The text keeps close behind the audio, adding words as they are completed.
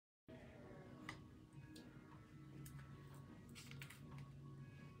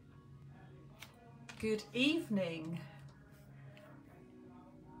Good evening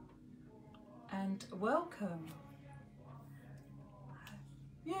and welcome.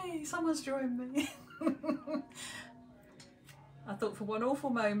 Yay, someone's joined me. I thought for one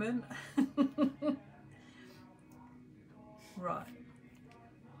awful moment. Right.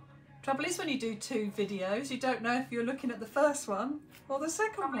 Trouble is when you do two videos, you don't know if you're looking at the first one or the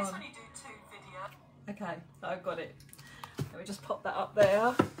second one. When you do two videos. Okay, I've got it. Let me just pop that up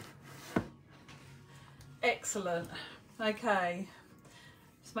there. Excellent. Okay.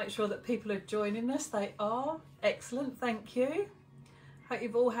 Just make sure that people are joining us. They are. Excellent. Thank you. Hope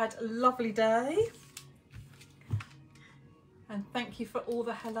you've all had a lovely day. And thank you for all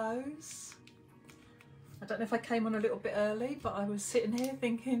the hellos. I don't know if I came on a little bit early, but I was sitting here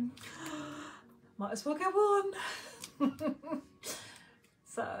thinking, might as well go on.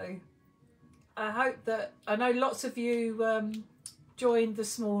 So I hope that, I know lots of you joined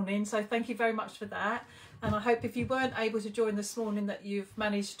this morning, so thank you very much for that. And I hope if you weren't able to join this morning that you've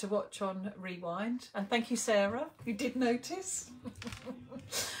managed to watch on Rewind. And thank you, Sarah, who did notice.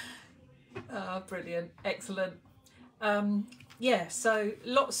 Oh, brilliant. Excellent. Yeah, so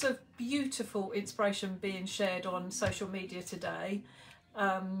lots of beautiful inspiration being shared on social media today,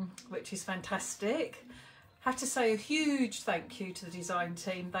 which is fantastic. Have to say a huge thank you to the design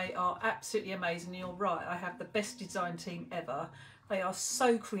team. They are absolutely amazing. You're right, I have the best design team ever. They are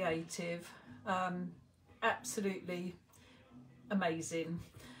so creative. Absolutely amazing.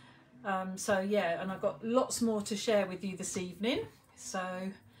 So yeah, and I've got lots more to share with you this evening.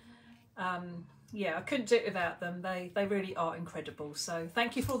 So yeah, I couldn't do it without them. They really are incredible. So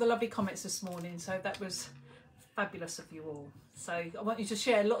thank you for all the lovely comments this morning. So that was fabulous of you all. So I want you to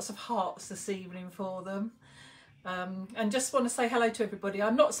share lots of hearts this evening for them. And just want to say hello to everybody.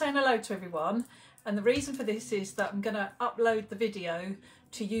 I'm not saying hello to everyone. And the reason for this is that I'm going to upload the video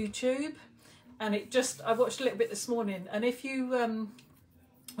to YouTube. And I watched a little bit this morning, and if you,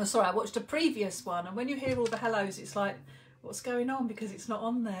 I watched a previous one, and when you hear all the hellos, it's like, what's going on? Because it's not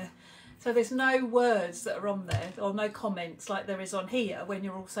on there. So there's no words that are on there, or no comments like there is on here when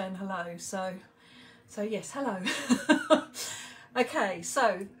you're all saying hello. So yes, hello. Okay,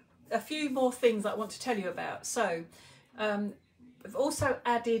 so a few more things that I want to tell you about. So I've also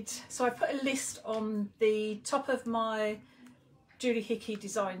added, so I put a list on the top of my Julie Hickey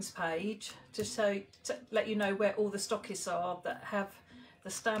Designs page to let you know where all the stockists are that have the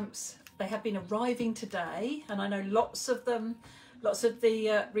stamps. They have been arriving today, and I know lots of the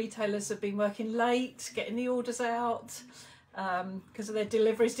retailers have been working late getting the orders out because of their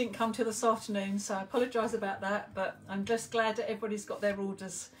deliveries didn't come till this afternoon, so I apologise about that, but I'm just glad that everybody's got their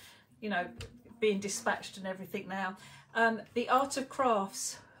orders, you know, being dispatched and everything now. The Art of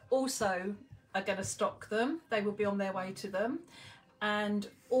Crafts also are going to stock them. They will be on their way to them. And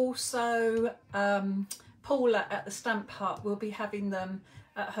also Paula at the Stamp Hut will be having them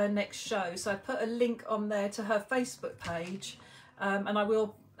at her next show. So I put a link on there to her Facebook page, and I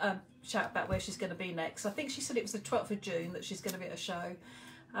will shout about where she's going to be next. I think she said it was the 12th of June that she's going to be at a show.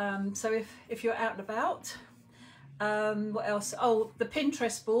 So if you're out and about, what else? Oh, the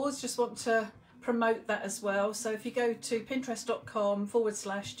Pinterest boards, just want to promote that as well. So if you go to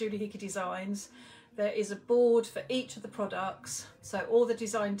pinterest.com/Julie Hickey Designs, there is a board for each of the products. So all the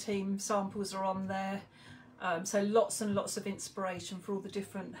design team samples are on there. So lots and lots of inspiration for all the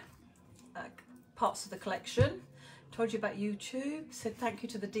different parts of the collection. Told you about YouTube, said thank you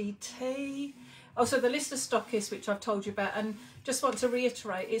to the DT. Also the list of stockists, which I've told you about, and just want to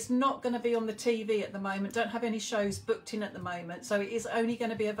reiterate, it's not going to be on the TV at the moment. Don't have any shows booked in at the moment. So it is only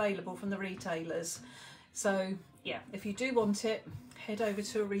going to be available from the retailers. So yeah, if you do want it, head over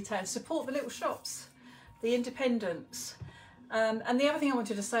to a retailer. Support the little shops, the independents. And the other thing I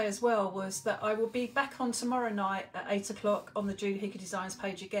wanted to say as well was that I will be back on tomorrow night at 8 o'clock on the Julie Hickey Designs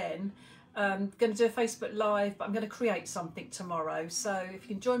page again. Going to do a Facebook Live, but I'm going to create something tomorrow. So if you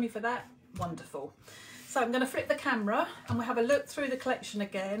can join me for that, wonderful. So I'm going to flip the camera and we'll have a look through the collection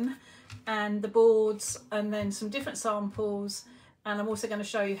again and the boards and then some different samples. And I'm also going to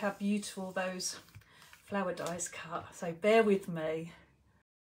show you how beautiful those flower dies cut. So bear with me.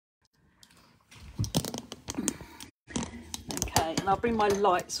 Okay, and I'll bring my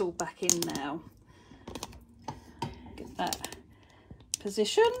lights all back in now. Get that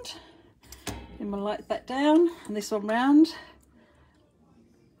positioned. And we'll light that down and this one round.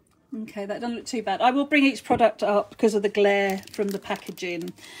 Okay, that doesn't look too bad. I will bring each product up because of the glare from the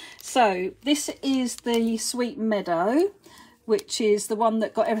packaging. So this is the Sweet Meadow, which is the one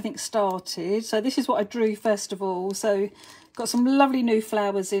that got everything started. So this is what I drew first of all. So got some lovely new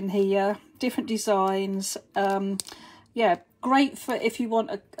flowers in here, different designs. Yeah, Great for if you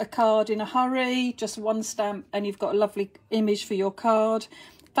want a card in a hurry, just one stamp and you've got a lovely image for your card.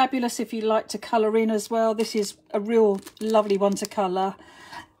 Fabulous if you like to colour in as well. This is a real lovely one to colour.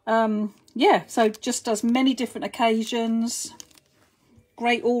 Yeah, so just does many different occasions.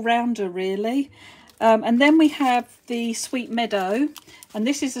 Great all-rounder, really. And then we have the Sweet Meadow, and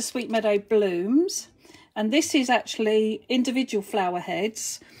this is the Sweet Meadow Blooms. And this is actually individual flower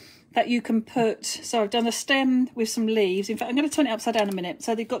heads that you can put. So I've done a stem with some leaves. In fact, I'm going to turn it upside down a minute.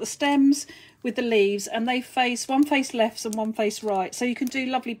 So they've got the stems with the leaves, and they face, one face left and one face right. So you can do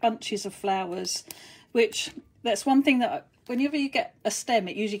lovely bunches of flowers, which that's one thing that whenever you get a stem,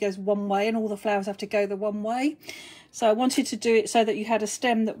 it usually goes one way and all the flowers have to go the one way. So I wanted to do it so that you had a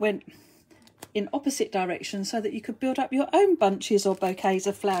stem that went in opposite directions so that you could build up your own bunches or bouquets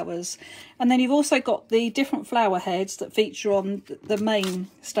of flowers. And then you've also got the different flower heads that feature on the main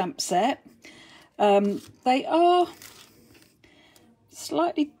stamp set. They are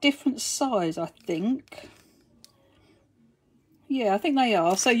slightly different size, I think. Yeah, I think they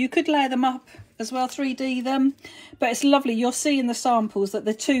are. So you could layer them up as well, 3D them, but it's lovely. You'll see in the samples that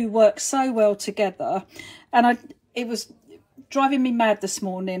the two work so well together. And it was driving me mad this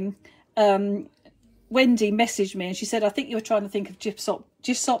morning. Wendy messaged me and she said, I think you were trying to think of gypsop,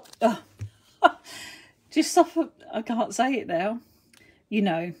 I can't say it now, you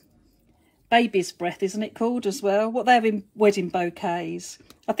know, baby's breath, isn't it called as well? What they have in wedding bouquets.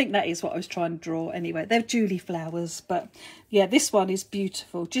 I think that is what I was trying to draw anyway. They're Julie flowers, but yeah, this one is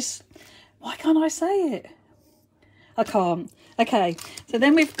beautiful. Just, why can't I say it? I can't. Okay, so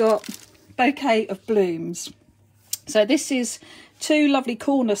then we've got Bouquet of Blooms. So this is two lovely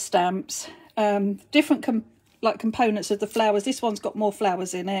corner stamps, different components of the flowers. This one's got more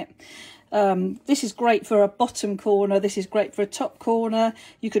flowers in it. This is great for a bottom corner. This is great for a top corner.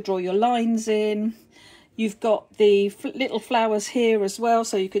 You could draw your lines in. You've got the little flowers here as well,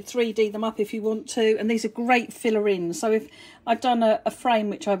 so you could 3D them up if you want to. And these are great filler in. So if I've done a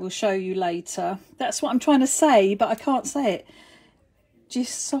frame, which I will show you later. That's what I'm trying to say, but I can't say it.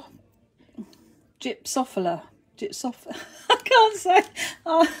 Gypsophila. I can't say.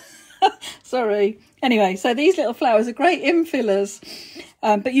 Oh, sorry. Anyway, so these little flowers are great infillers,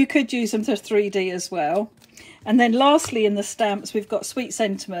 but you could use them to 3D as well. And then lastly in the stamps, we've got Sweet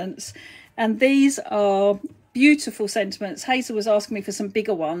Sentiments, and these are beautiful sentiments. Hazel was asking me for some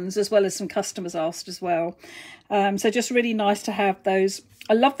bigger ones, as well as some customers asked as well. So just really nice to have those.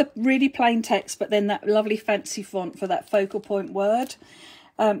 I love the really plain text, but then that lovely fancy font for that focal point word.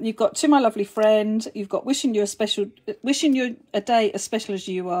 You've got To My Lovely Friend, you've got wishing you a day as special as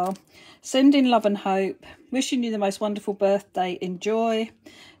you are, sending love and hope, wishing you the most wonderful birthday, enjoy,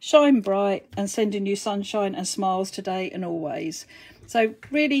 shine bright, and sending you sunshine and smiles today and always. So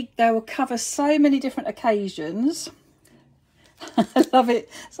really, they will cover so many different occasions. I love it.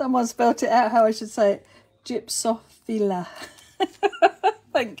 Someone spelt it out how I should say it. Gypsophila.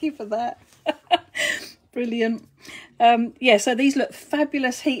 Thank you for that. Brilliant. Yeah, so these look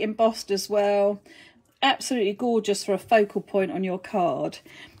fabulous, heat embossed as well. Absolutely gorgeous for a focal point on your card.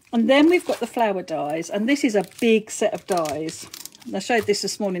 And then we've got the flower dies, and this is a big set of dies. And I showed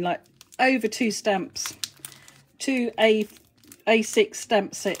this morning, like over 2 stamps, 2 A6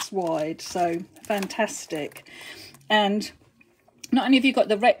 stamp sets wide. So fantastic. And not only have you got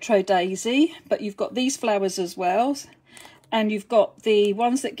the retro daisy, but you've got these flowers as well. And you've got the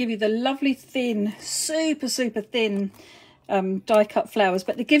ones that give you the lovely thin, super thin die cut flowers,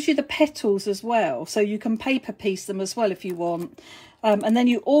 but it gives you the petals as well, so you can paper piece them as well if you want. And then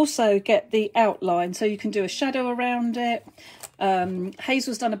you also get the outline, so you can do a shadow around it.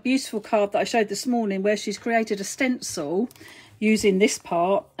 Hazel's done a beautiful card that I showed this morning where she's created a stencil using this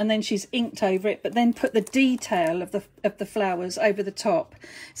part, and then she's inked over it, but then put the detail of the flowers over the top.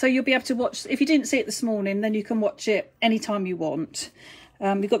 So you'll be able to watch, if you didn't see it this morning, then you can watch it anytime you want.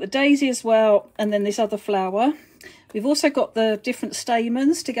 We've got the daisy as well, and then this other flower. We've also got the different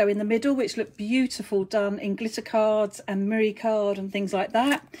stamens to go in the middle, which look beautiful, done in glitter cards and mirror card and things like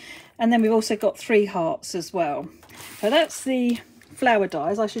that. And then we've also got 3 hearts as well. So that's the flower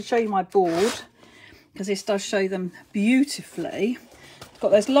dies. I should show you my board, because this does show them beautifully.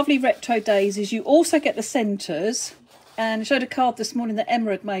 Got those lovely retro daisies. You also get the centres, and I showed a card this morning that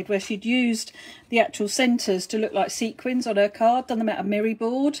Emma had made where she'd used the actual centres to look like sequins on her card, done them out of mirror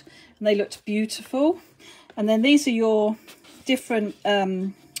board, and they looked beautiful. And then these are your different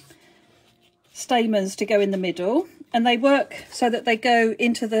stamens to go in the middle, and they work so that they go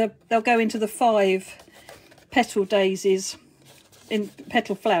into they'll go into the 5 petal daisies, in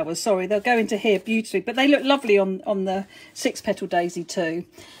petal flowers, sorry, they'll go into here beautifully, but they look lovely on the 6 petal daisy too.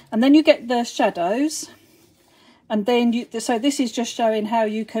 And then you get the shadows, And then so this is just showing how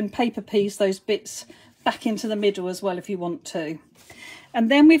you can paper piece those bits back into the middle as well if you want to. And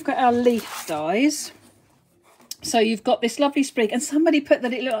then we've got our leaf dies. So you've got this lovely sprig, and somebody put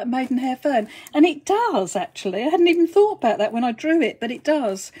that it looked like maidenhair fern, and it does actually. I hadn't even thought about that when I drew it, but it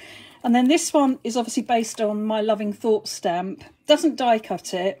does. And then this one is obviously based on my Loving Thoughts stamp. Doesn't die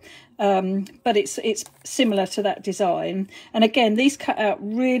cut it, but it's similar to that design. And again, these cut out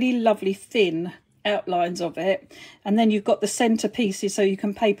really lovely thin outlines of it, and then you've got the centre pieces so you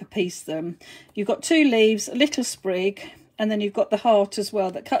can paper piece them. You've got 2 leaves, a little sprig, and then you've got the heart as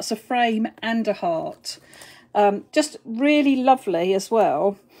well that cuts a frame and a heart. Just really lovely as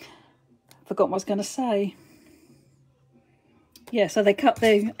well. Forgot what I was going to say. Yeah, so they cut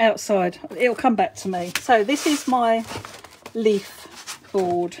the outside. It'll come back to me. So this is my leaf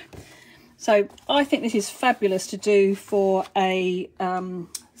board. So I think this is fabulous to do for a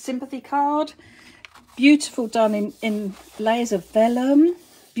sympathy card. Beautiful done in layers of vellum.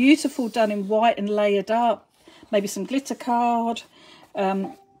 Beautiful done in white and layered up. Maybe some glitter card.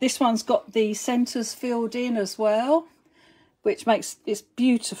 This one's got the centres filled in as well, which makes it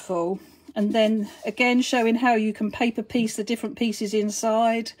beautiful. And then again showing how you can paper piece the different pieces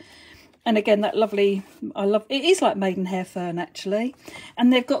inside. And again, that lovely, it is like maidenhair fern actually.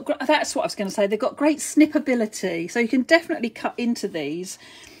 And they've got, that's what I was going to say, they've got great snippability. So you can definitely cut into these.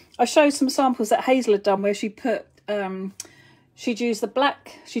 I showed some samples that Hazel had done where she put, she'd use the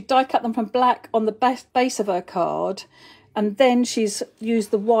black, she'd die cut them from black on the base of her card. And then she's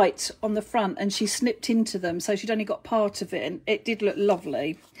used the white on the front and she snipped into them. So she'd only got part of it and it did look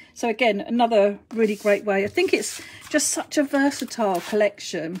lovely. So again, another really great way. I think it's just such a versatile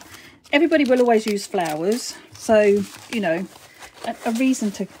collection. Everybody will always use flowers. So, you know, a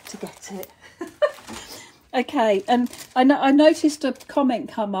reason to get it. Okay, and I noticed a comment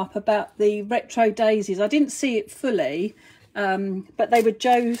come up about the retro daisies. I didn't see it fully, but they were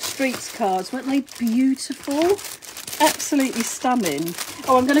Joe Street's cards. Weren't they beautiful? Absolutely stunning.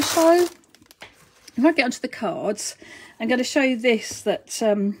 Oh, I'm going to show, if I get onto the cards, I'm going to show you this that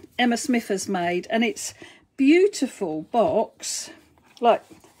Emma Smith has made, and it's beautiful box. Like,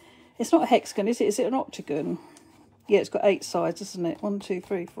 it's not a hexagon, is it? Is it an octagon? Yeah, it's got 8 sides, isn't it? 1, 2,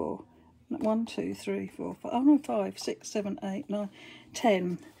 3, 4. 1, 2, 3, 4, 5. Oh no, 5, 6, 7, 8, 9,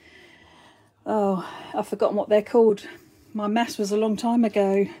 10. Oh, I've forgotten what they're called. My maths was a long time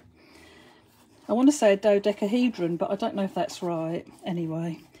ago. I want to say a dodecahedron, but I don't know if that's right.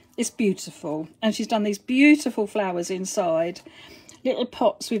 Anyway, it's beautiful. And she's done these beautiful flowers inside. Little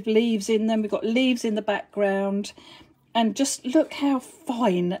pots with leaves in them. We've got leaves in the background. And just look how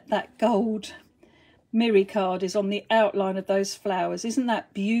fine that gold Miri card is on the outline of those flowers. Isn't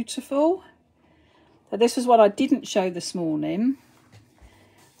that beautiful? So this was what I didn't show this morning.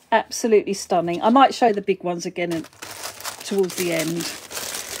 Absolutely stunning. I might show the big ones again towards the end.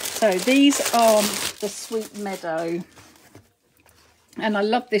 So these are the Sweet Meadow, and I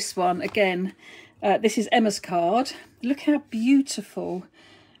love this one. Again, this is Emma's card. Look how beautiful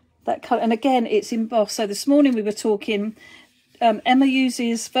that colour, and again it's embossed. So this morning we were talking, Emma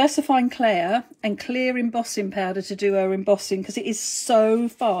uses VersaFine Clair and clear embossing powder to do her embossing because it is so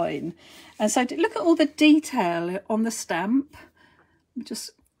fine. And so look at all the detail on the stamp. Just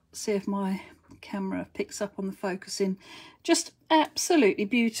see if my camera picks up on the focusing. Just absolutely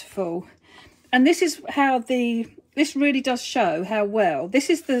beautiful. And this is how this really does show how well. This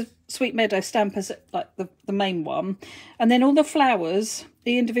is the Sweet Meadow stamp as like the main one. And then all the flowers,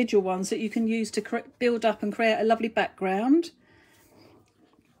 the individual ones that you can use to build up and create a lovely background.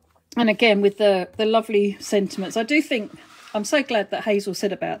 And again, with the lovely sentiments. I do think, I'm so glad that Hazel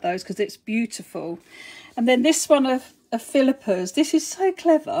said about those because it's beautiful. And then this one of Philippa's, this is so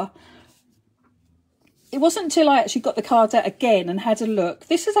clever. It wasn't until I actually got the cards out again and had a look.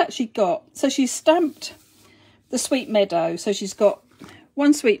 This has actually got, so she's stamped the Sweet Meadow. So she's got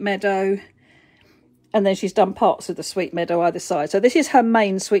one Sweet Meadow and then she's done parts of the Sweet Meadow either side. So this is her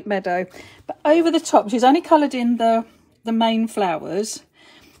main Sweet Meadow. But over the top, she's only coloured in the main flowers.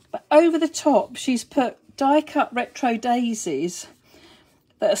 But over the top, she's put die-cut retro daisies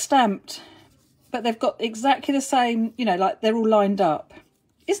that are stamped. But they've got exactly the same, you know, like they're all lined up.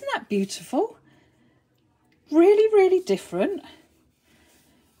 Isn't that beautiful? Really, really different.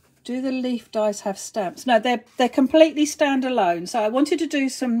 Do the leaf dies have stamps? No, they're completely standalone. So I wanted to do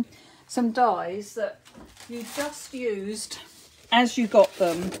some dies that you just used as you got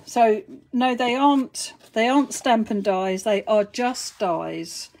them. So no, they aren't stamp and dies. They are just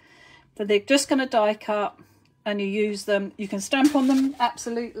dies. So they're just going to die cut and you use them. You can stamp on them,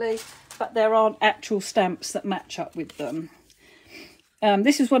 absolutely, but there aren't actual stamps that match up with them.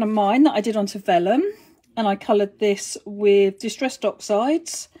 This is one of mine that I did onto vellum. and I coloured this with Distressed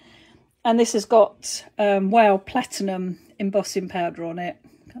Oxides, and this has got Wow Platinum embossing powder on it.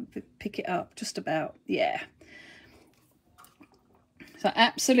 Can't pick it up, just about, yeah. So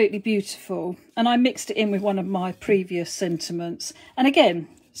absolutely beautiful. And I mixed it in with one of my previous sentiments, and again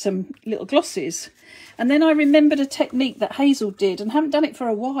some little glosses. And then I remembered a technique that Hazel did, and haven't done it for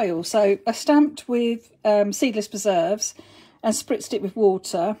a while, so I stamped with Seedless Preserves and spritzed it with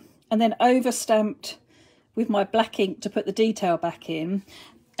water, and then over stamped with my black ink to put the detail back in.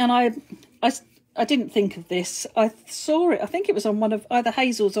 And I didn't think of this. I saw it, I think it was on one of either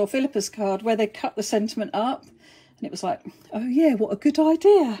Hazel's or Philippa's card, where they cut the sentiment up, and it was like, oh yeah, what a good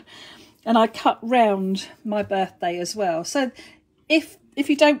idea. And I cut round my birthday as well. So if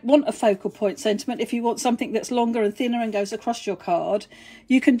you don't want a focal point sentiment, if you want something that's longer and thinner and goes across your card,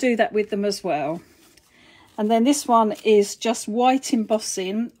 you can do that with them as well. And then this one is just white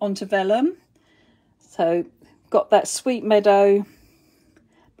embossing onto vellum. So got that Sweet Meadow,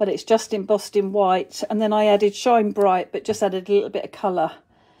 but it's just embossed in white. And then I added Shine Bright, but just added a little bit of colour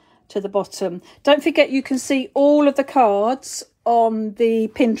to the bottom. Don't forget, you can see all of the cards on the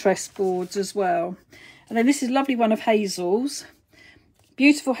Pinterest boards as well. And then this is a lovely one of Hazel's.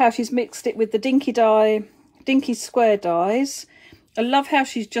 Beautiful how she's mixed it with the Dinky Square dies. I love how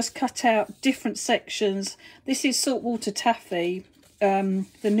she's just cut out different sections. This is Saltwater Taffy, the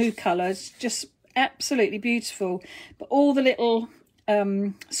new colour. It's just absolutely beautiful. But all the little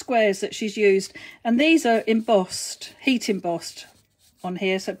squares that she's used, and these are embossed, heat embossed on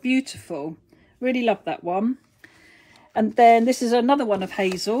here, so beautiful. Really love that one. And then this is another one of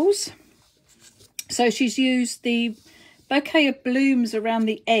Hazel's. So she's used the bouquet of blooms around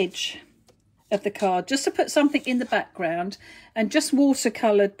the edge of the card just to put something in the background, and just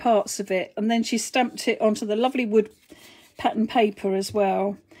watercoloured parts of it, and then she stamped it onto the lovely wood pattern paper as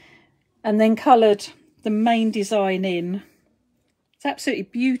well, and then coloured the main design in. It's absolutely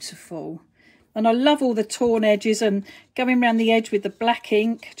beautiful. And I love all the torn edges and going around the edge with the black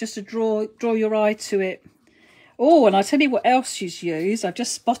ink just to draw your eye to it. Oh, and I'll tell you what else she's used. I've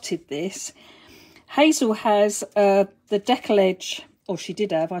just spotted this. Hazel has the decal edge, or she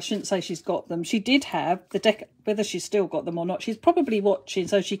did have, I shouldn't say she's got them. She did have the whether she's still got them or not, she's probably watching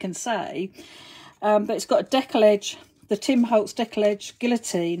so she can say. But it's got a decal edge, the Tim Holtz decal edge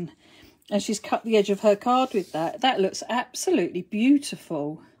guillotine. And she's cut the edge of her card with that. That looks absolutely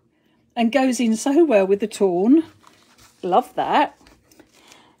beautiful and goes in so well with the torn. Love that.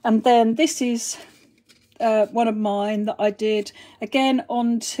 And then this is one of mine that I did again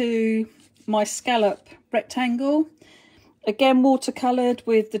onto my scallop rectangle. Again, watercoloured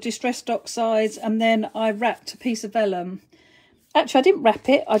with the Distressed Oxides, and then I wrapped a piece of vellum. Actually, I didn't wrap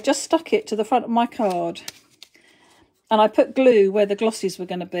it. I just stuck it to the front of my card. And I put glue where the glosses were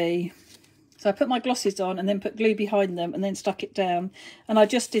going to be. So I put my glosses on and then put glue behind them and then stuck it down. And I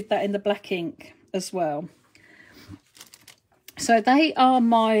just did that in the black ink as well. So they are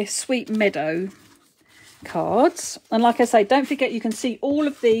my Sweet Meadow cards. And like I say, don't forget you can see all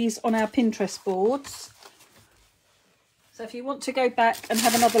of these on our Pinterest boards. So if you want to go back and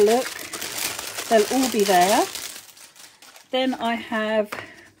have another look, they'll all be there. Then I have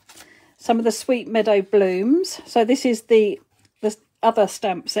some of the Sweet Meadow blooms. So this is the other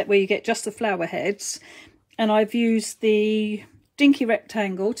stamp set where you get just the flower heads, and I've used the Dinky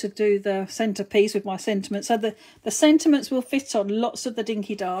rectangle to do the centerpiece with my sentiments. So the sentiments will fit on lots of the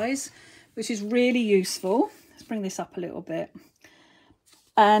Dinky dies, which is really useful. Let's bring this up a little bit.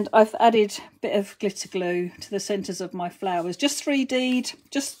 And I've added a bit of glitter glue to the centres of my flowers. Just 3D'd,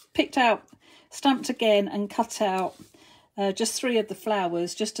 just picked out, stamped again and cut out just 3 of the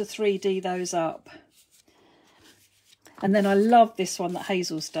flowers just to 3D those up. And then I love this one that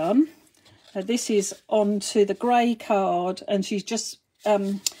Hazel's done. This is onto the grey card, and she's just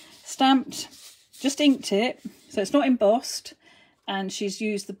stamped, just inked it, so it's not embossed, and she's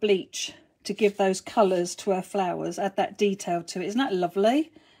used the bleach to give those colours to her flowers, add that detail to it. Isn't that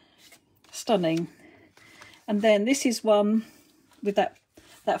lovely? Stunning. And then this is one with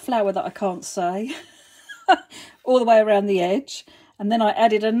that flower that I can't say, all the way around the edge. And then I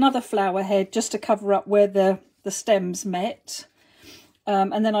added another flower head just to cover up where the stems met.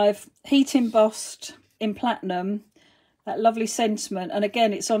 And then I've heat embossed in platinum that lovely sentiment, and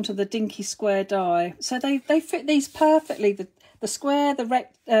again it's onto the Dinky Square die. So they fit these perfectly, the square,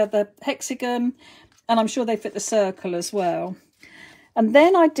 the hexagon, and I'm sure they fit the circle as well. And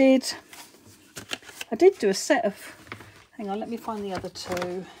then I did do a set of, hang on, let me find the other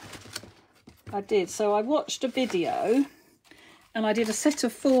two. So I watched a video and I did a set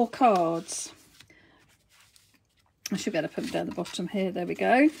of 4 cards. I should be able to put them down the bottom here. There we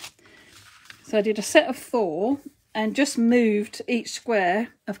go. So I did a set of 4 and just moved each square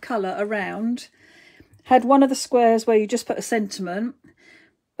of colour around. Had one of the squares where you just put a sentiment.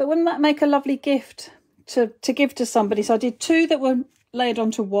 But wouldn't that make a lovely gift to give to somebody? So I did 2 that were layered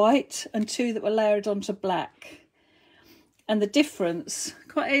onto white and 2 that were layered onto black. And the difference,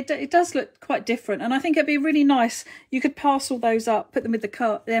 it does look quite different. And I think it'd be really nice. You could parcel those up, put them with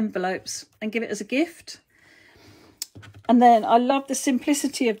the envelopes and give it as a gift. And then I love the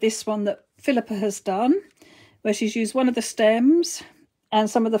simplicity of this one that Philippa has done, where she's used one of the stems and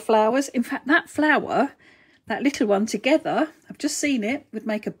some of the flowers. In fact, that flower, that little one together, I've just seen it, would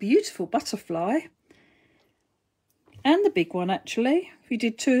make a beautiful butterfly. And the big one, actually. If you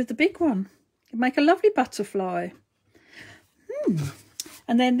did 2 of the big one, it'd make a lovely butterfly.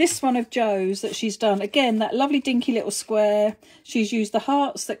 And then this one of Joe's that she's done, again, that lovely dinky little square. She's used the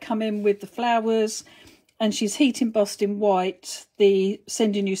hearts that come in with the flowers, and she's heat embossed in white the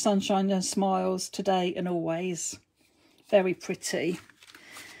sending you sunshine and smiles today and always. Very pretty.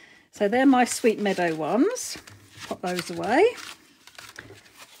 So they're my Sweet Meadow ones. Pop those away.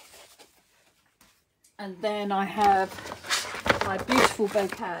 And then I have my beautiful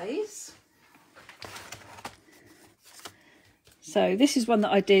bouquets. So this is one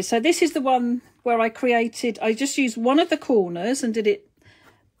that I did. So this is the one where I just used one of the corners and did it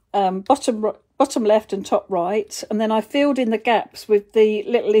bottom left and top right. And then I filled in the gaps with the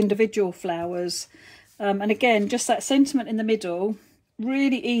little individual flowers. And again, just that sentiment in the middle,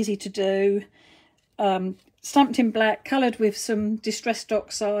 really easy to do. Stamped in black, coloured with some distressed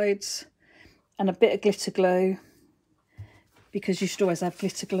oxides and a bit of glitter glue, because you should always have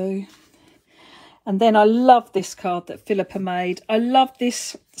glitter glue. And then I love this card that Philippa made. I love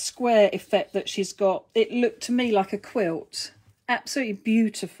this square effect that she's got. It looked to me like a quilt. Absolutely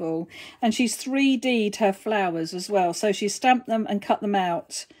beautiful. And she's 3D'd her flowers as well. So she stamped them and cut them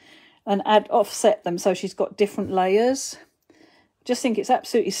out and offset them so she's got different layers. Just think it's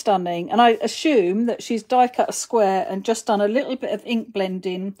absolutely stunning. And I assume that she's die cut a square and just done a little bit of ink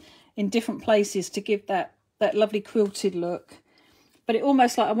blending in different places to give that lovely quilted look. But it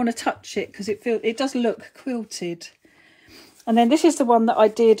almost like I want to touch it because it does look quilted. And then this is the one that I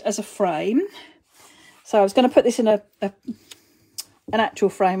did as a frame. So I was going to put this in an actual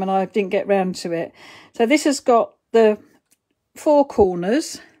frame and I didn't get round to it. So this has got the 4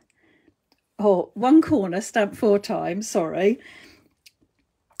 corners, or 1 corner stamped 4 times, sorry.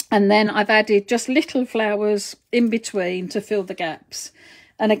 And then I've added just little flowers in between to fill the gaps.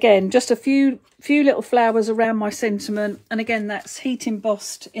 And again, just a few little flowers around my sentiment. And again, that's heat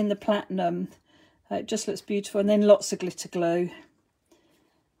embossed in the platinum. It just looks beautiful. And then lots of glitter glue.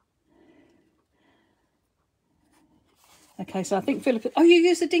 Okay, so I think Philippa... Oh, you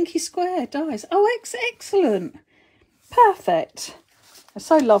use the dinky square dies. Oh, excellent. Perfect. It's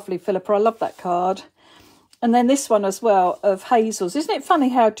so lovely, Philippa. I love that card. And then this one as well of Hazel's. Isn't it funny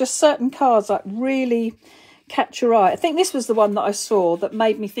how just certain cards like really catch your eye? I think this was the one that I saw that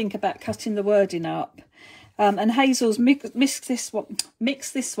made me think about cutting the wording up. And Hazel's mixed this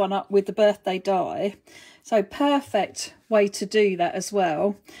one up with the birthday die. So perfect way to do that as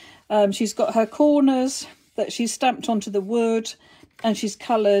well. She's got her corners that she's stamped onto the wood, and she's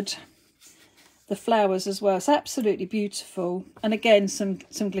coloured the flowers as well. It's absolutely beautiful. And again, some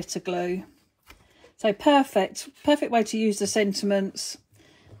glitter glue. So perfect way to use the sentiments,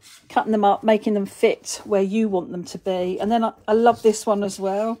 cutting them up, making them fit where you want them to be. And then I love this one as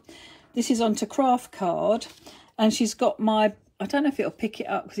well. This is onto craft card, and she's got my, I don't know if it'll pick it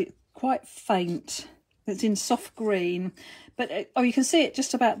up because it's quite faint. It's in soft green, but oh, you can see it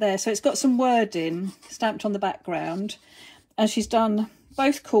just about there. So it's got some wording stamped on the background, and she's done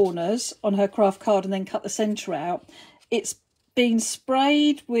both corners on her craft card and then cut the centre out. It's been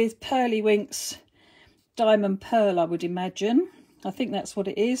sprayed with Pearly Winks Diamond Pearl, I would imagine. I think that's what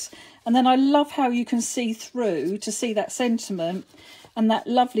it is. And then I love how you can see through to see that sentiment and that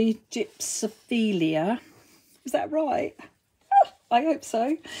lovely gypsophilia. Is that right? I hope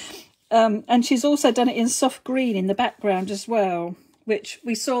so. And she's also done it in soft green in the background as well, which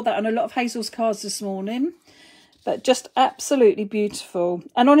we saw that on a lot of Hazel's cards this morning. But just absolutely beautiful.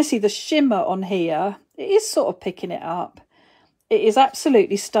 And honestly, the shimmer on here, it is sort of picking it up. It is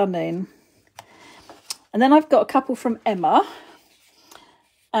absolutely stunning. And then I've got a couple from Emma.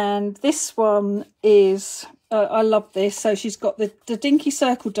 And this one is, I love this. So she's got the dinky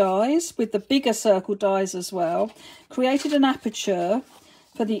circle dies with the bigger circle dies as well. Created an aperture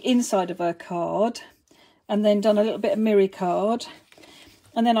for the inside of her card. And then done a little bit of mirror card.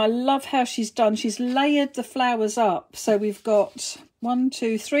 And then I love how she's layered the flowers up. So we've got 1,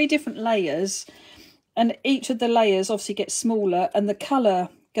 2, 3 different layers. And each of the layers obviously gets smaller. And the colour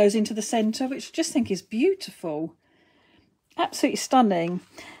goes into the centre, which I just think is beautiful. Absolutely stunning.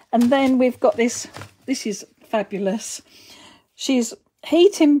 And then we've got this is fabulous. She's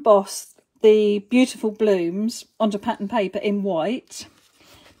heat embossed the beautiful blooms onto pattern paper in white.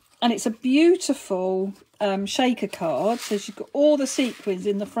 And it's a beautiful shaker card. So she's got all the sequins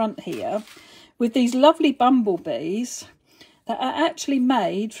in the front here with these lovely bumblebees that are actually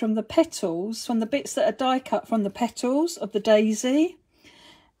made from the petals, from the bits that are die cut from the petals of the daisy,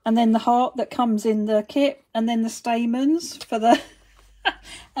 and then the heart that comes in the kit, and then the stamens for the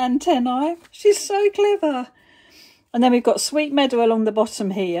antennae. She's so clever. And then we've got Sweet Meadow along the bottom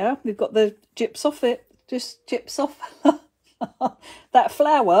here. We've got the gyps off it, just gyps off that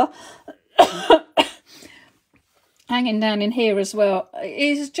flower hanging down in here as well.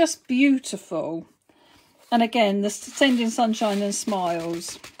 It is just beautiful. And again, the sending sunshine and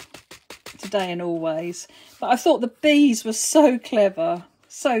smiles today and always. But I thought the bees were so clever,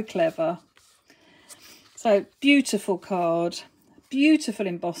 so clever. So beautiful card, beautiful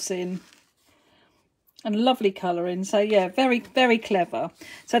embossing and lovely colouring. So yeah, very, very clever.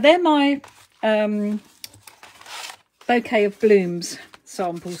 So they're my bouquet of blooms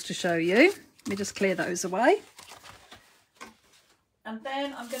samples to show you. Let me just clear those away. And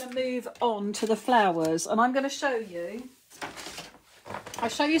then I'm going to move on to the flowers, and I'm going to show you, I'll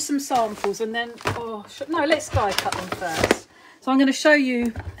show you some samples, and then, oh, no, let's die cut them first. So I'm going to show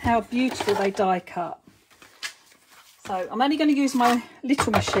you how beautiful they die cut. So I'm only going to use my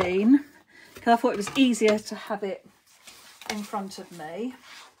little machine because I thought it was easier to have it in front of me.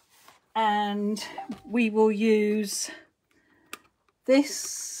 And we will use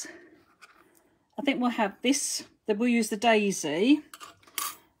this, I think we'll have this, then we'll use the daisy,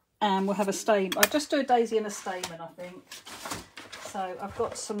 and we'll have a stamen. I'll just do a daisy and a stamen, I think. So I've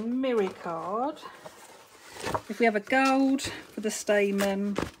got some mirror card. If we have a gold for the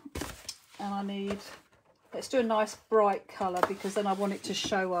stamen, and I need, let's do a nice bright colour because then I want it to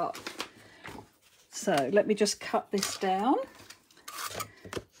show up. So let me just cut this down.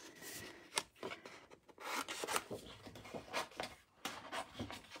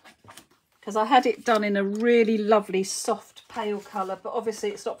 Because I had it done in a really lovely soft pale colour, but obviously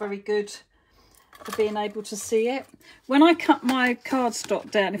it's not very good for being able to see it. When I cut my cardstock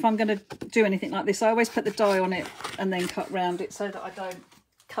down, if I'm going to do anything like this, I always put the die on it and then cut round it so that I don't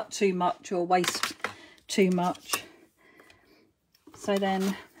cut too much or waste too much. So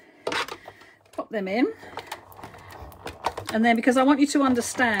then pop them in. And then, because I want you to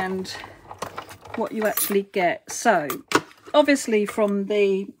understand what you actually get. So obviously from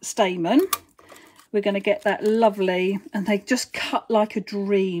the stamen, we're going to get that lovely, and they just cut like a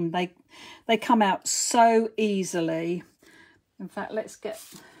dream. They come out so easily. In fact, let's get,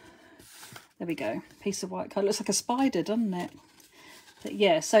 there we go, piece of white colour. Looks like a spider, doesn't it? But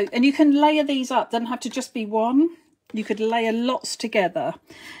yeah, so, and you can layer these up. Doesn't have to just be one. You could layer lots together.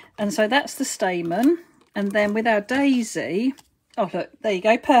 And so that's the stamen. And then with our daisy, oh look, there you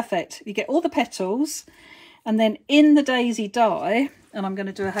go, perfect. You get all the petals. And then in the daisy die, and I'm going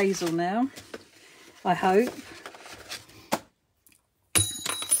to do a hazel now, I hope.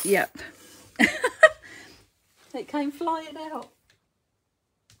 Yep. It came flying out.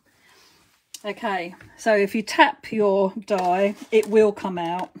 Okay, so if you tap your die, it will come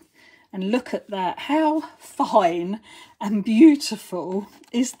out. And look at that. How fine and beautiful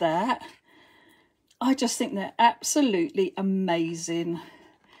is that? I just think they're absolutely amazing.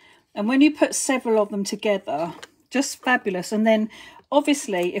 And when you put several of them together, just fabulous. And then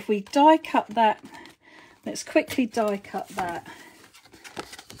obviously if we die cut that, let's quickly die cut that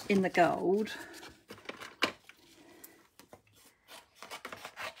in the gold.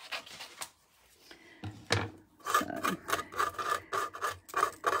 So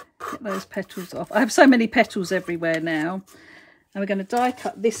get those petals off. I have so many petals everywhere now. And we're going to die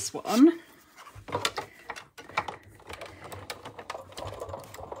cut this one.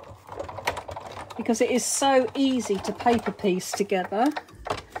 Because it is so easy to paper piece together.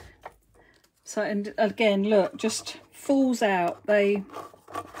 So, and again, look, just falls out. They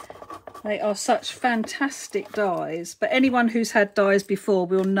are such fantastic dies. But anyone who's had dies before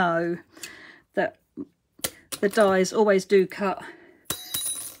will know that the dies always do cut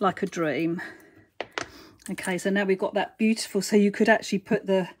like a dream. Okay, so now we've got that beautiful, so you could actually put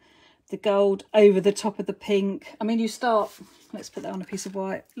the gold over the top of the pink. I mean, you start, let's put that on a piece of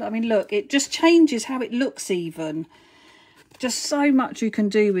white. I mean, look, it just changes how it looks even. Just so much you can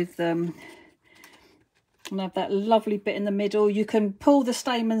do with them. And have that lovely bit in the middle. You can pull the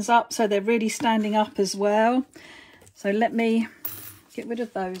stamens up so they're really standing up as well. So let me get rid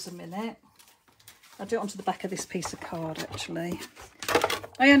of those a minute. I'll do it onto the back of this piece of card actually.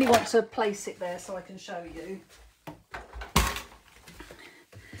 I only want to place it there so I can show you.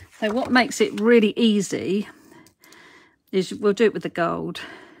 So what makes it really easy is we'll do it with the gold.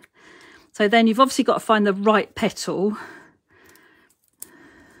 So then you've obviously got to find the right petal.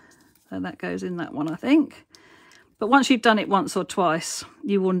 So that goes in that one, I think. But once you've done it once or twice,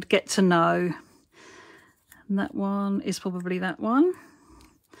 you will get to know. And that one is probably that one.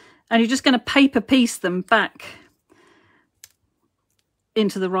 And you're just going to paper piece them back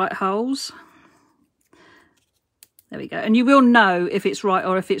into the right holes. There we go. And you will know if it's right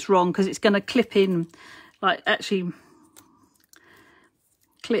or if it's wrong, because it's going to clip in, like actually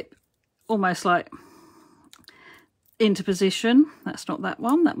clip almost like into position. That's not that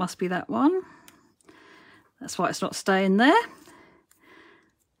one. That must be that one. That's why it's not staying there.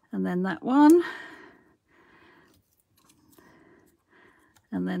 And then that one.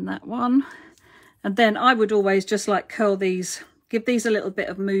 And then that one. And then I would always just like curl these, give these a little bit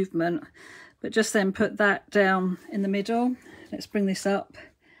of movement, but just then put that down in the middle. Let's bring this up.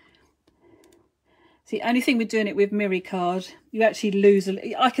 See, the only thing with doing it with Miri card, you actually lose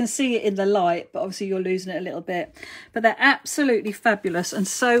I can see it in the light, but obviously you're losing it a little bit. But they're absolutely fabulous and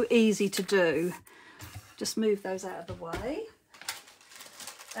so easy to do. Just move those out of the way.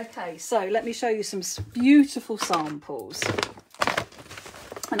 Okay, so let me show you some beautiful samples.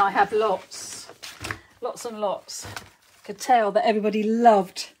 And I have lots and lots. Could tell that everybody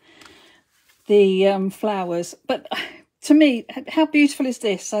loved the flowers. But to me, how beautiful is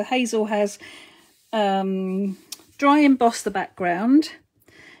this? So Hazel has dry embossed the background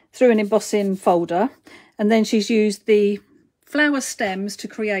through an embossing folder, and then she's used the flower stems to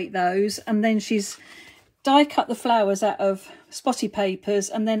create those, and then she's die cut the flowers out of spotty papers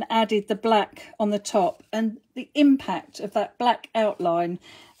and then added the black on the top, and the impact of that black outline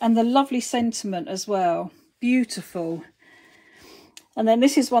and the lovely sentiment as well, beautiful. And then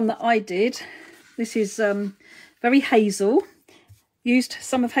this is one that I did. This is very Hazel. Used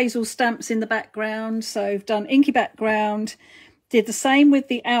some of Hazel's stamps in the background, so I've done inky background, did the same with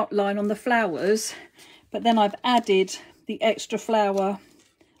the outline on the flowers, but then I've added the extra flower,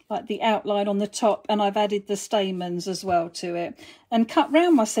 like the outline on the top, and I've added the stamens as well to it, and cut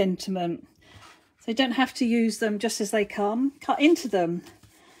round my sentiment. So you don't have to use them just as they come, cut into them.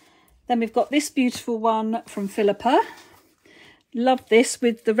 Then we've got this beautiful one from Philippa. Love this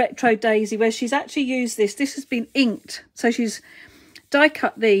with the retro daisy, where she's actually used this. This has been inked, so she's die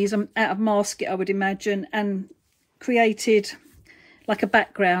cut these out of masket, I would imagine, and created like a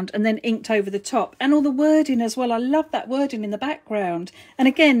background and then inked over the top, and all the wording as well. I love that wording in the background, and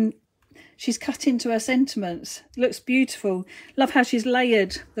again she's cut into her sentiments. Looks beautiful. Love how she's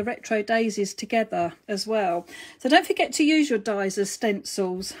layered the retro daisies together as well. So don't forget to use your dies as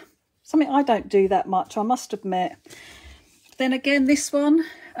stencils, something I don't do that much, I must admit. Then again, this one,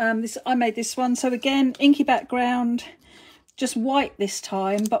 I made this one, so again inky background, just white this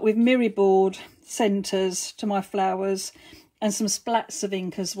time, but with mirror board centres to my flowers and some splats of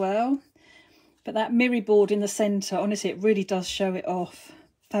ink as well. But that mirror board in the centre, honestly, it really does show it off.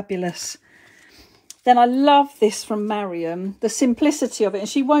 Fabulous. Then I love this from Mariam, the simplicity of it, and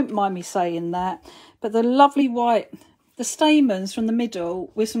she won't mind me saying that, but the lovely white, the stamens from the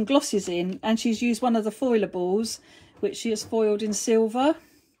middle with some glosses in, and she's used one of the foilables, which she has foiled in silver,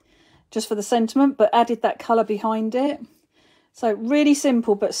 just for the sentiment, but added that colour behind it. So really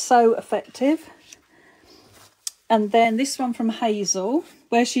simple, but so effective. And then this one from Hazel,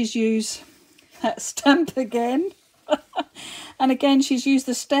 where she's used that stamp again. And again, she's used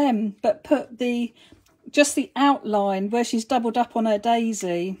the stem, but put just the outline where she's doubled up on her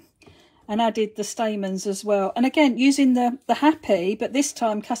daisy and added the stamens as well. And again, using the happy, but this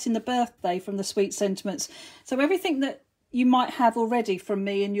time cutting the birthday from the sweet sentiments. So everything that you might have already from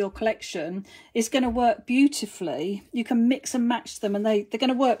me in your collection is going to work beautifully. You can mix and match them, and they're going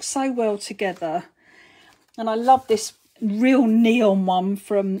to work so well together. And I love this real neon one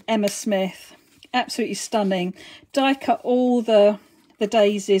from Emma Smith. Absolutely stunning. Die cut all the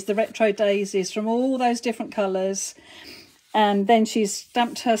daisies, the retro daisies from all those different colours. And then she's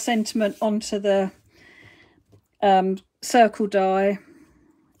stamped her sentiment onto the circle die.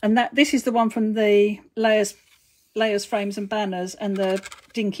 And this is the one from the layers, frames and banners, and the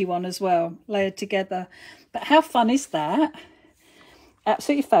dinky one as well, layered together. But how fun is that?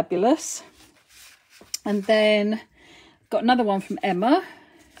 Absolutely fabulous. And then got another one from Emma.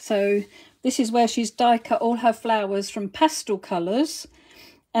 So this is where she's die cut all her flowers from pastel colours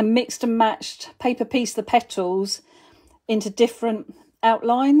and mixed and matched, paper piece the petals into different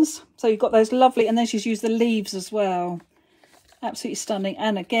outlines. So you've got those lovely, and then she's used the leaves as well. Absolutely stunning.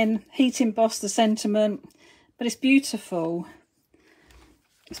 And again, heat embossed the sentiment, but it's beautiful.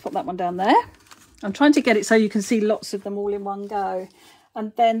 let's put that one down there. I'm trying to get it so you can see lots of them all in one go.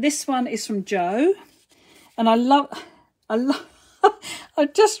 And then this one is from Jo. And I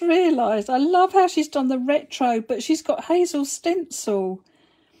just realised, I love how she's done the retro, but she's got Hazel stencil.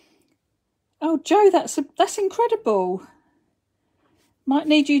 Oh, Jo, that's incredible. Might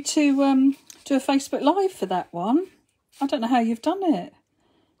need you to do a Facebook Live for that one. I don't know how you've done it.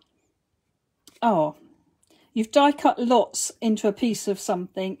 Oh, you've die cut lots into a piece of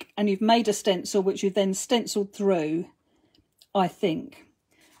something and you've made a stencil which you've then stenciled through, I think.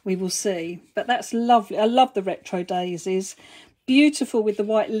 We will see. But that's lovely. I love the retro daisies. Beautiful with the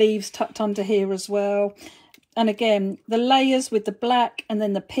white leaves tucked under here as well. And again, the layers with the black and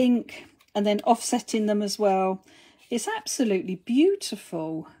then the pink and then offsetting them as well. It's absolutely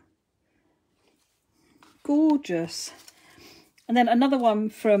beautiful. Gorgeous. And then another one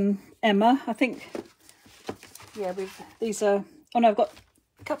from Emma. I think, yeah, these are, oh no, I've got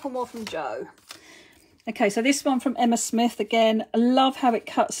a couple more from Jo. Okay, so this one from Emma Smith again. I love how it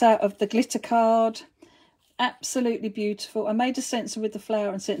cuts out of the glitter card. Absolutely beautiful. I made a stencil with the flower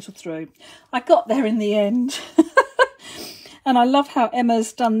and stencil through. I got there in the end. And I love how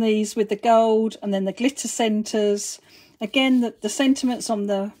Emma's done these with the gold and then the glitter centres. Again, the sentiments on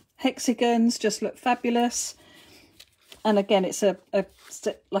the hexagons just look fabulous. And again, it's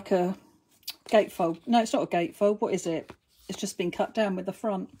like a gatefold. No, it's not a gatefold. What is it? It's just been cut down with the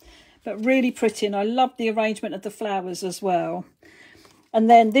front. But really pretty, and I love the arrangement of the flowers as well.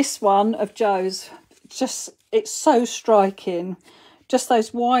 And then this one of Jo's, it's so striking. Just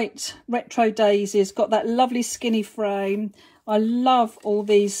those white retro daisies, got that lovely skinny frame. I love all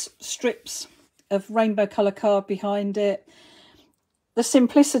these strips of rainbow colour card behind it. The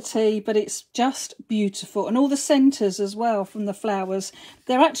simplicity, but it's just beautiful. And all the centres as well from the flowers.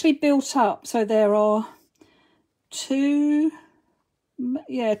 They're actually built up, so there are two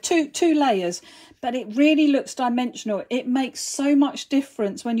layers, but it really looks dimensional. It makes so much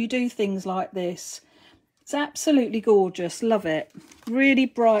difference when you do things like this. It's absolutely gorgeous. Love it. Really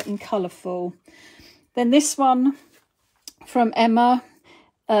bright and colourful. Then this one from Emma.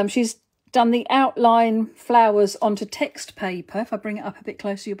 She's done the outline flowers onto text paper. If I bring it up a bit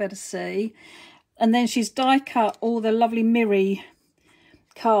closer, you'll better see. And then she's die cut all the lovely mirror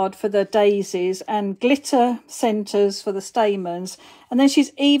card for the daisies and glitter centres for the stamens. And then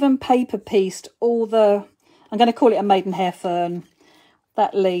she's even paper pieced all the, I'm going to call it a maidenhair fern,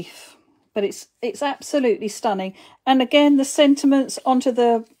 that leaf. But it's absolutely stunning. And again, the sentiments onto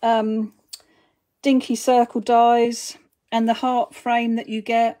the dinky circle dies and the heart frame that you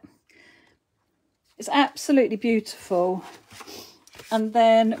get. It's absolutely beautiful. And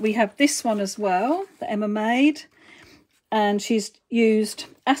then we have this one as well that Emma made. And she's used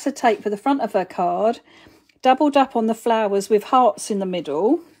acetate for the front of her card, doubled up on the flowers with hearts in the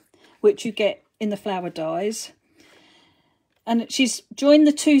middle, which you get in the flower dies. And she's joined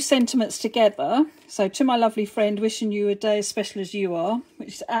the two sentiments together. So to my lovely friend, wishing you a day as special as you are,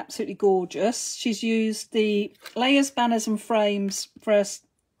 which is absolutely gorgeous. She's used the layers, banners and frames for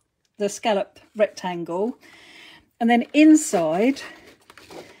the scallop rectangle. And then inside,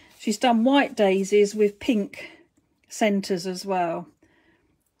 she's done white daisies with pink centres as well.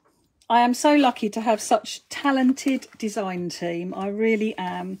 I am so lucky to have such talented design team. I really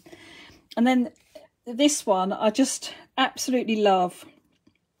am. And then this one I just absolutely love.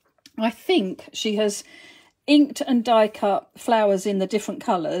 I think she has inked and die cut flowers in the different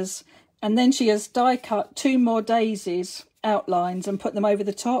colours, and then she has die cut two more daisies outlines and put them over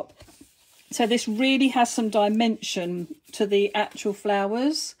the top. So this really has some dimension to the actual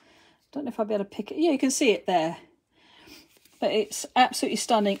flowers. Don't know if I'll be able to pick it. Yeah, you can see it there. But it's absolutely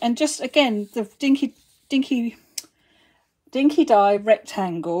stunning. And just, again, the dinky die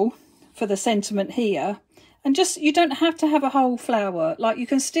rectangle for the sentiment here. And just, you don't have to have a whole flower. Like, you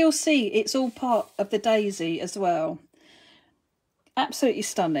can still see it's all part of the daisy as well. Absolutely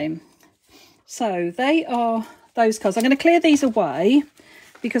stunning. So they are those colours. I'm going to clear these away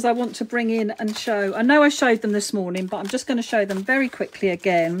because I want to bring in and show. I know I showed them this morning, but I'm just going to show them very quickly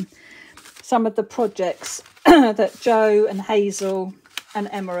again. Some of the projects that Jo and Hazel and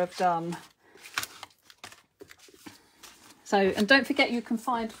Emma have done. So, and don't forget, you can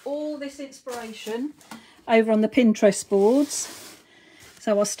find all this inspiration over on the Pinterest boards.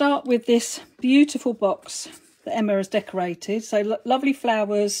 So I'll start with this beautiful box that Emma has decorated. So lovely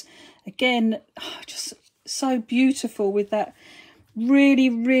flowers. Again, just so beautiful with that really,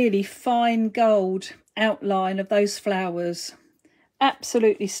 really fine gold outline of those flowers.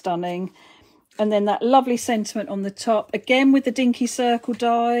 Absolutely stunning. And then that lovely sentiment on the top, again with the dinky circle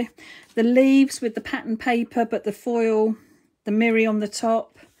die, the leaves with the pattern paper, but the foil the Miri on the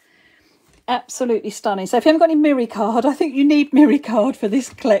top. Absolutely stunning. So if you haven't got any Miri card, I think you need Miri card for this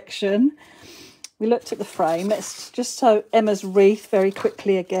collection. We looked at the frame. Let's just show Emma's wreath very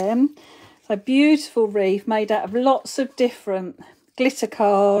quickly again. So beautiful wreath made out of lots of different glitter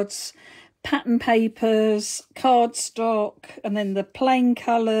cards, pattern papers, cardstock, and then the plain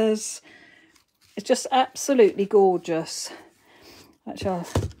colours. It's just absolutely gorgeous. Actually,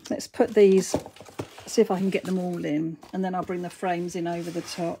 let's put these, see if I can get them all in, and then I'll bring the frames in over the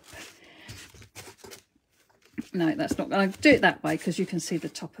top. No, that's not, I'll do it that way because you can see the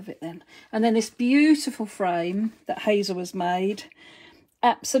top of it then. And then this beautiful frame that Hazel has made.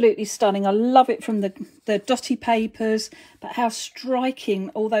 Absolutely stunning. I love it from the dotty papers, but how striking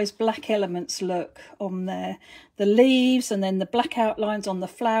all those black elements look on there. The leaves and then the black outlines on the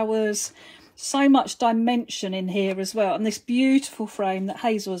flowers. So much dimension in here as well. And this beautiful frame that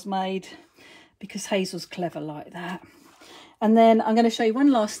Hazel has made, because Hazel's clever like that. And then I'm going to show you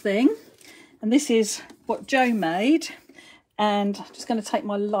one last thing. And this is what Jo made. And I'm just going to take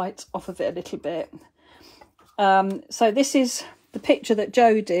my light off of it a little bit. So this is the picture that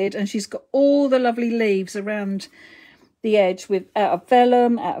Jo did, and she's got all the lovely leaves around the edge with out of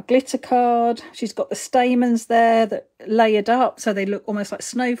vellum, out of glitter card. She's got the stamens there that layered up so they look almost like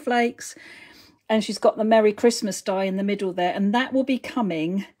snowflakes. And she's got the Merry Christmas die in the middle there, and that will be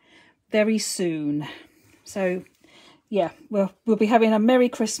coming very soon. So yeah, we'll be having a Merry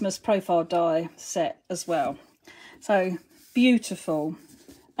Christmas profile die set as well. So beautiful,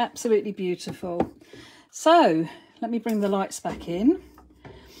 absolutely beautiful. So let me bring the lights back in.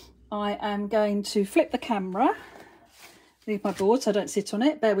 I am going to flip the camera, leave my board so I don't sit on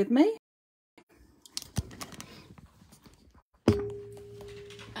it, bear with me.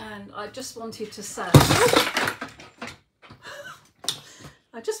 And I just wanted to say,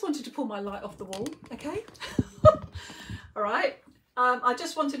 I just wanted to pull my light off the wall, okay? All right, I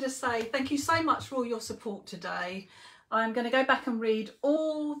just wanted to say thank you so much for all your support today. I'm going to go back and read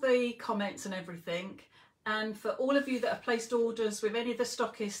all the comments and everything. And for all of you that have placed orders with any of the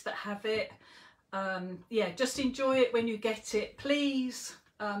stockists that have it, yeah, just enjoy it when you get it. Please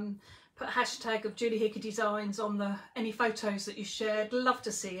put a hashtag of Julie Hickey Designs on any photos that you shared. Love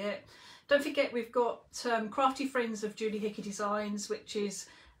to see it. Don't forget we've got Crafty Friends of Julie Hickey Designs, which is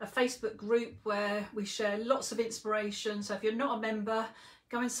a Facebook group where we share lots of inspiration. So if you're not a member,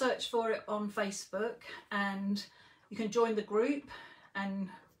 go and search for it on Facebook and you can join the group and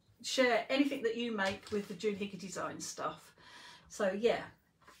share anything that you make with the Julie Hickey Design stuff. So yeah,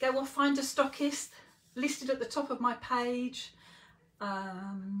 go off, find a stockist listed at the top of my page.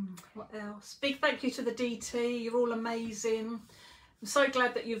 What else? Big thank you to the DT, you're all amazing. I'm so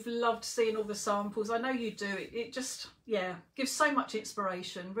glad that you've loved seeing all the samples. I know you do. It just, yeah, gives so much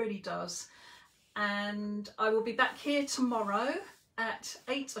inspiration, really does. And I will be back here tomorrow at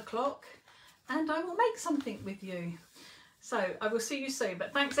 8 o'clock and I will make something with you. So I will see you soon.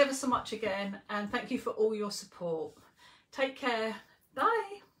 But thanks ever so much again, and thank you for all your support. Take care. Bye.